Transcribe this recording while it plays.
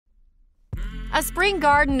A spring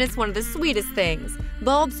garden is one of the sweetest things.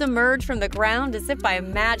 Bulbs emerge from the ground as if by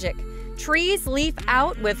magic. Trees leaf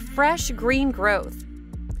out with fresh green growth.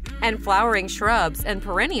 And flowering shrubs and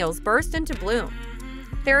perennials burst into bloom.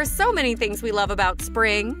 There are so many things we love about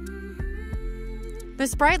spring. The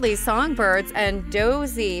sprightly songbirds and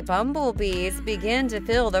dozy bumblebees begin to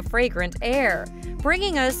fill the fragrant air,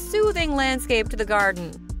 bringing a soothing landscape to the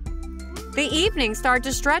garden. The evenings start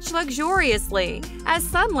to stretch luxuriously as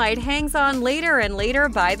sunlight hangs on later and later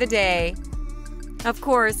by the day. Of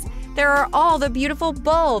course, there are all the beautiful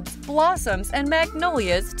bulbs, blossoms, and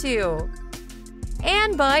magnolias too.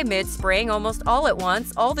 And by mid-spring, almost all at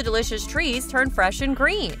once, all the delicious trees turn fresh and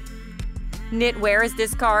green. Knitwear is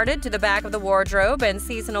discarded to the back of the wardrobe, and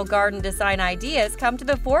seasonal garden design ideas come to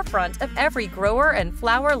the forefront of every grower and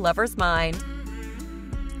flower lover's mind.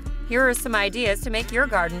 Here are some ideas to make your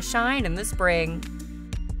garden shine in the spring.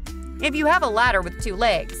 If you have a ladder with 2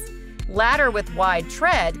 legs, ladder with wide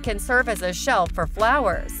tread can serve as a shelf for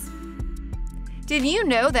flowers. Did you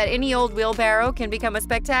know that any old wheelbarrow can become a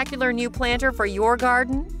spectacular new planter for your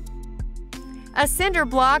garden? A cinder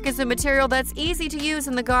block is a material that's easy to use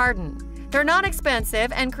in the garden. They're not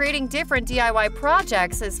expensive, and creating different DIY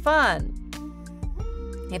projects is fun.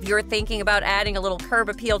 If you're thinking about adding a little curb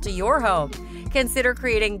appeal to your home, consider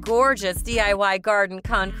creating gorgeous DIY garden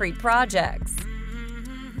concrete projects.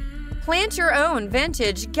 Plant your own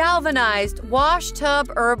vintage galvanized wash tub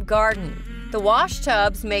herb garden. The wash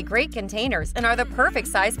tubs make great containers and are the perfect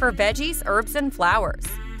size for veggies, herbs, and flowers.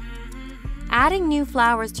 Adding new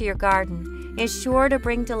flowers to your garden is sure to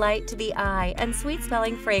bring delight to the eye and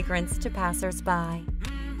sweet-smelling fragrance to passers-by.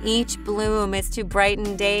 Each bloom is to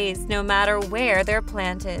brighten days no matter where they're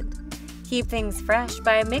planted. Keep things fresh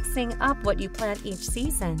by mixing up what you plant each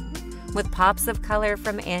season, with pops of color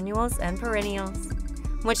from annuals and perennials,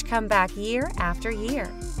 which come back year after year,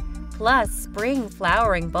 plus spring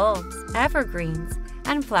flowering bulbs, evergreens,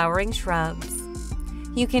 and flowering shrubs.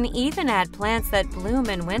 You can even add plants that bloom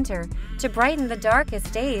in winter to brighten the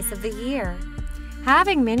darkest days of the year.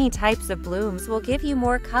 Having many types of blooms will give you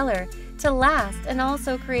more color to last and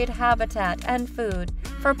also create habitat and food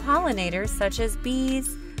for pollinators such as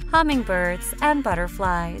bees, hummingbirds, and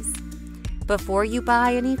butterflies. Before you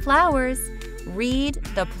buy any flowers, read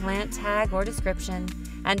the plant tag or description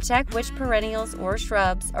and check which perennials or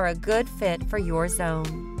shrubs are a good fit for your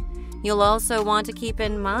zone. You'll also want to keep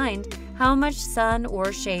in mind how much sun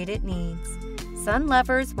or shade it needs. Sun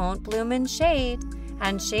lovers won't bloom in shade,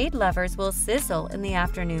 and shade lovers will sizzle in the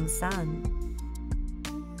afternoon sun.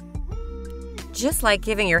 Just like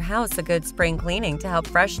giving your house a good spring cleaning to help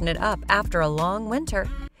freshen it up after a long winter,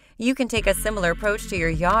 you can take a similar approach to your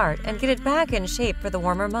yard and get it back in shape for the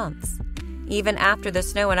warmer months. Even after the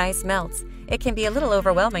snow and ice melts, it can be a little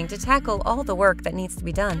overwhelming to tackle all the work that needs to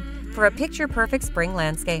be done for a picture-perfect spring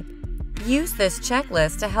landscape. Use this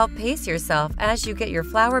checklist to help pace yourself as you get your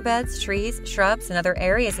flower beds, trees, shrubs, and other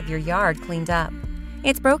areas of your yard cleaned up.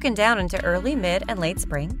 It's broken down into early, mid, and late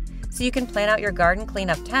spring, so you can plan out your garden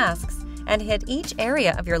cleanup tasks and hit each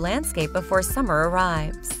area of your landscape before summer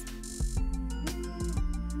arrives.